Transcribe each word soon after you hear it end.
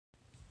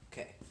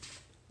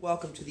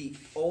Welcome to the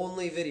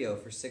only video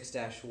for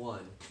 6-1,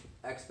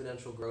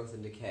 Exponential Growth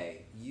and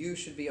Decay. You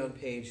should be on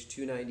page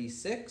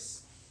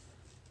 296.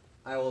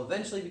 I will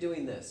eventually be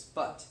doing this,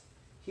 but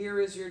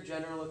here is your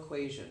general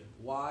equation.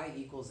 Y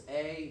equals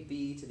a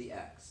b to the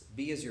x.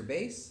 B is your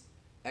base,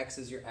 x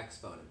is your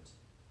exponent.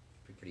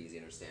 Pretty easy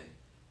to understand.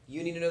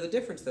 You need to know the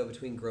difference, though,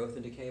 between growth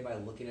and decay by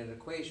looking at an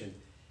equation.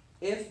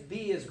 If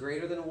b is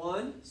greater than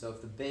 1, so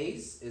if the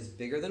base is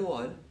bigger than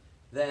 1,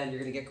 then you're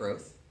going to get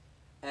growth.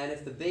 And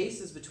if the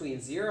base is between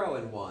 0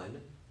 and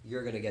 1,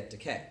 you're going to get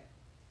decay.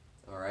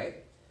 All right?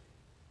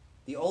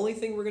 The only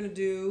thing we're going to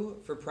do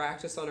for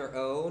practice on our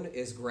own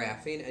is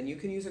graphing, and you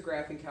can use a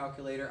graphing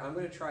calculator. I'm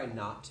going to try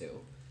not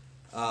to.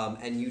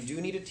 And you do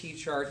need a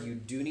t-chart. You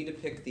do need to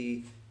pick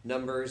the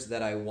numbers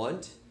that I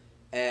want,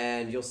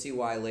 and you'll see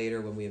why later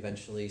when we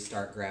eventually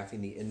start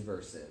graphing the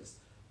inverses.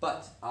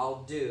 But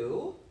I'll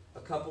do a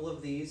couple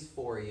of these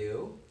for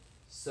you.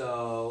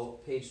 So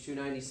page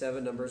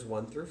 297, numbers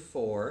 1 through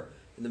 4.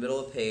 In the middle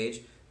of the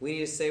page, we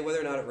need to say whether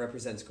or not it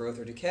represents growth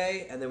or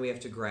decay, and then we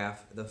have to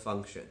graph the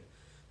function.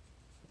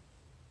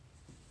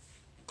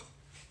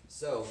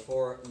 So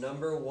for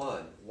number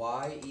 1,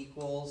 y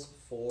equals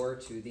 4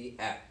 to the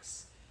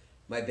x.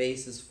 My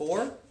base is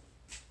 4.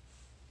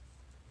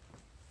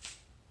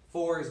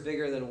 4 is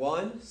bigger than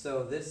 1,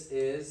 so this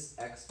is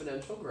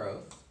exponential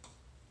growth.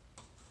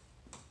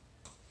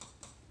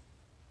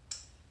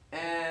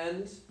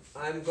 And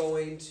I'm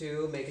going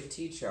to make a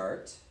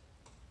t-chart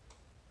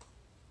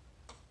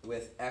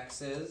with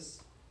x's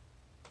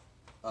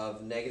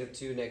of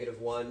 -2,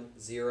 -1,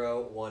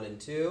 0, 1,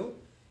 and 2.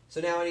 So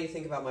now I need to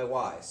think about my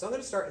y. So I'm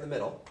going to start in the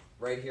middle,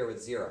 right here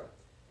with 0.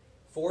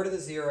 4 to the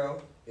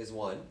 0 is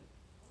 1.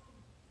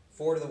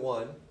 4 to the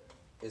 1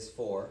 is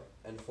 4.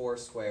 And 4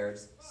 squared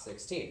is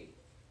 16.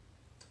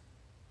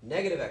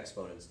 Negative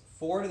exponents.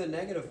 4 to the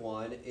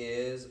 -1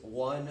 is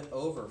 1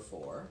 over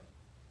 4.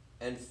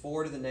 And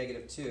 4 to the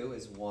 -2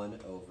 is 1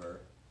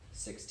 over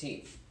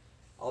 16.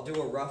 I'll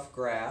do a rough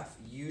graph.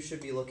 You should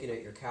be looking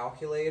at your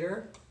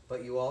calculator,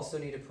 but you also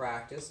need to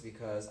practice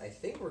because I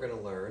think we're going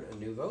to learn a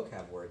new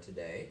vocab word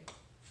today.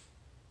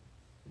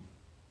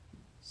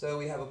 So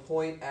we have a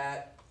point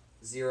at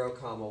 0,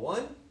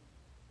 1,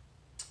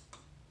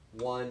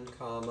 1,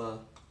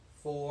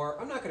 4.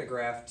 I'm not going to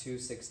graph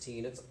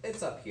 216.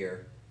 It's up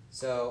here.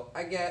 So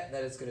I get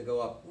that it's going to go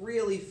up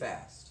really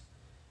fast.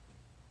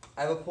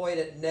 I have a point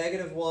at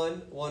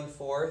 -1,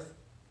 1/4.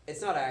 It's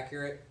not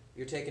accurate.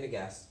 You're taking a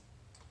guess.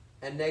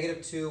 And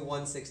 -2,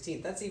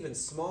 1/16. That's even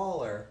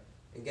smaller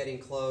and getting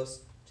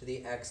close to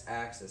the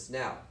x-axis.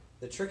 Now,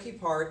 the tricky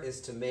part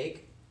is to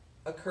make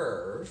a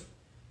curve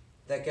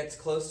that gets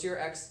close to your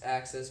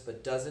x-axis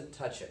but doesn't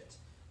touch it.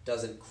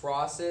 Doesn't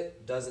cross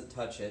it, doesn't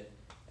touch it,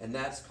 and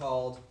that's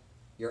called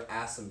your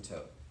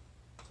asymptote.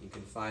 You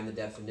can find the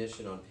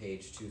definition on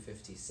page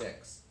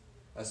 296.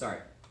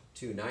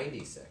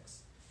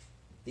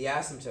 The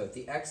asymptote,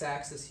 the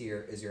x-axis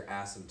here is your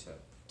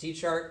asymptote.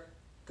 T-chart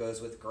goes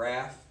with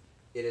graph.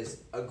 It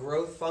is a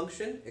growth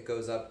function. It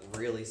goes up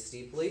really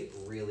steeply,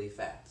 really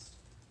fast.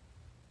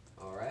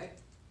 All right?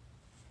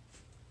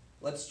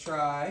 Let's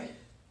try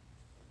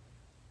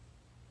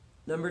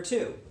number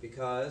 2,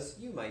 because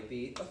you might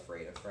be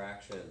afraid of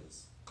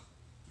fractions.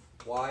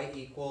 Y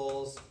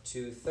equals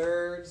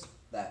 2/3,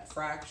 that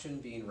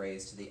fraction being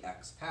raised to the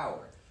x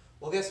power.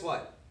 Well, guess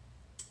what?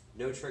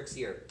 No tricks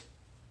here.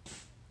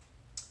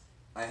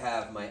 I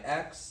have my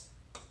x,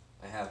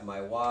 I have my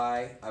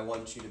y. I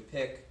want you to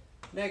pick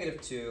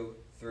 -2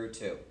 through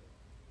 2.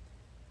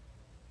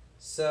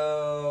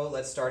 So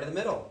let's start in the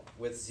middle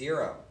with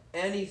 0.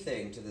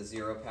 Anything to the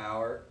 0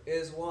 power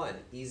is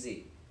 1.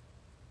 Easy.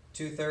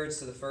 2/3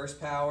 to the first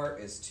power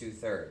is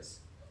 2/3.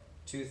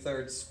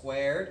 2/3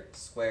 squared,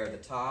 square the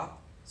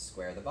top,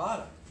 square the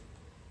bottom.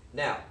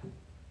 Now,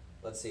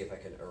 let's see if I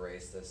can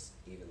erase this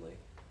evenly.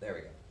 There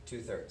we go.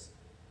 2/3.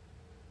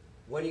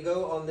 When you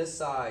go on this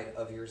side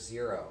of your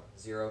 0,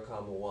 0,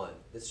 1,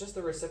 it's just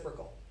the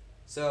reciprocal.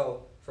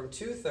 So from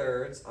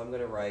 2/3, I'm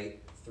going to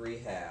write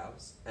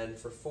 3/2, and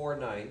for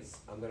 4/9,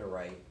 I'm going to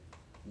write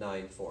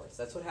 9/4.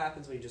 That's what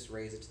happens when you just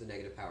raise it to the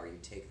negative power. You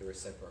take the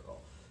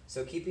reciprocal.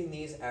 So keeping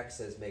these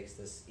x's makes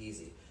this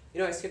easy.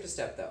 You know, I skipped a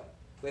step, though.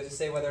 We have to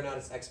say whether or not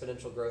it's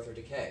exponential growth or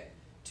decay.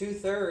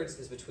 2/3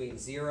 is between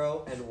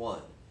 0 and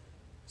 1.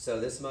 So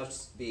this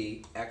must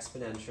be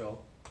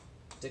exponential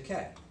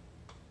decay.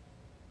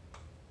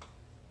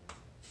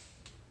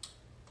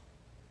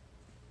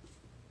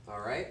 All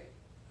right?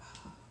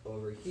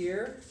 Over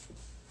here,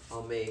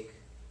 I'll make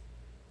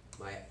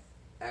my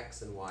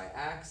x and y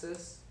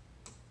axis.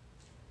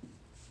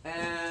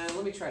 And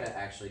let me try to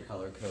actually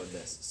color code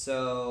this.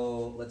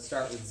 So let's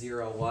start with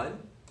 0,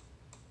 1.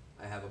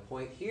 I have a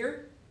point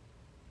here.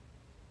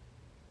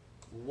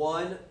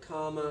 1,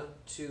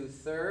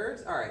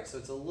 2/3. All right, so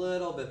it's a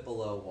little bit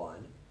below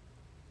 1.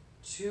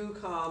 2,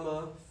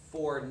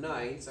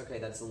 4/9. Okay,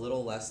 that's a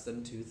little less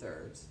than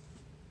 2/3.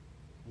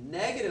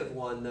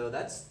 -1, though,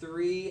 that's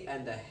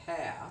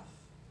 3.5.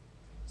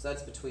 So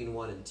that's between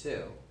 1 and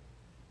 2.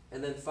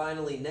 And then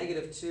finally,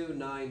 -2,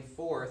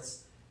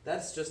 9/4.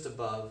 That's just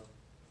above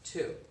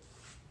 2.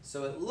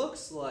 So it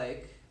looks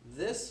like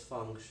this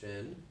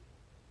function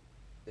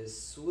is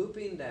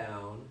swooping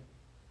down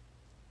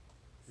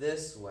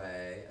this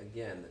way.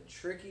 Again, the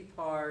tricky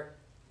part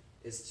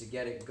is to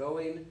get it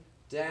going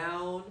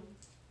down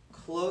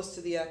close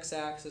to the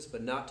x-axis,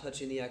 but not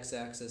touching the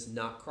x-axis,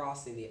 not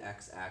crossing the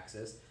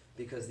x-axis,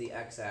 because the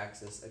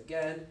x-axis,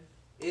 again,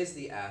 is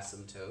the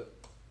asymptote.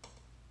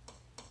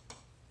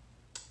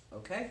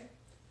 Okay?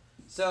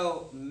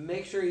 So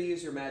make sure you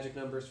use your magic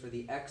numbers for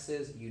the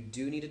x's. You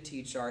do need a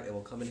t-chart. It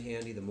will come in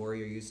handy the more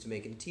you're used to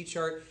making a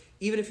t-chart.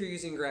 Even if you're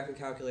using a graphing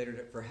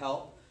calculator for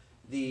help,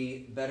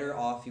 the better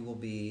off you will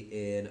be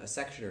in a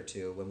section or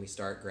two when we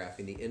start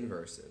graphing the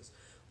inverses.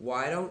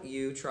 Why don't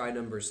you try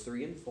numbers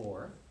 3 and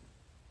 4?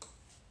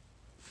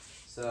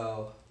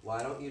 So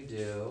why don't you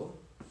do,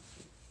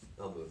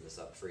 I'll move this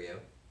up for you.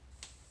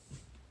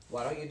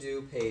 Why don't you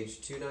do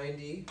page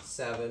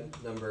 297,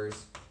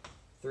 numbers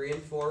 3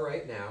 and 4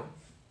 right now.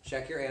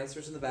 Check your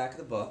answers in the back of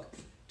the book.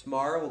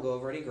 Tomorrow we'll go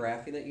over any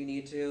graphing that you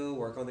need to,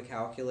 work on the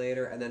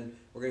calculator, and then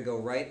we're going to go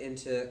right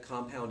into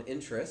compound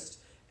interest,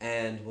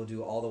 and we'll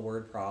do all the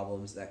word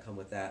problems that come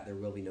with that. There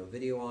will be no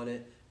video on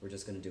it. We're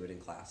just going to do it in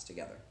class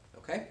together.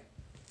 Okay?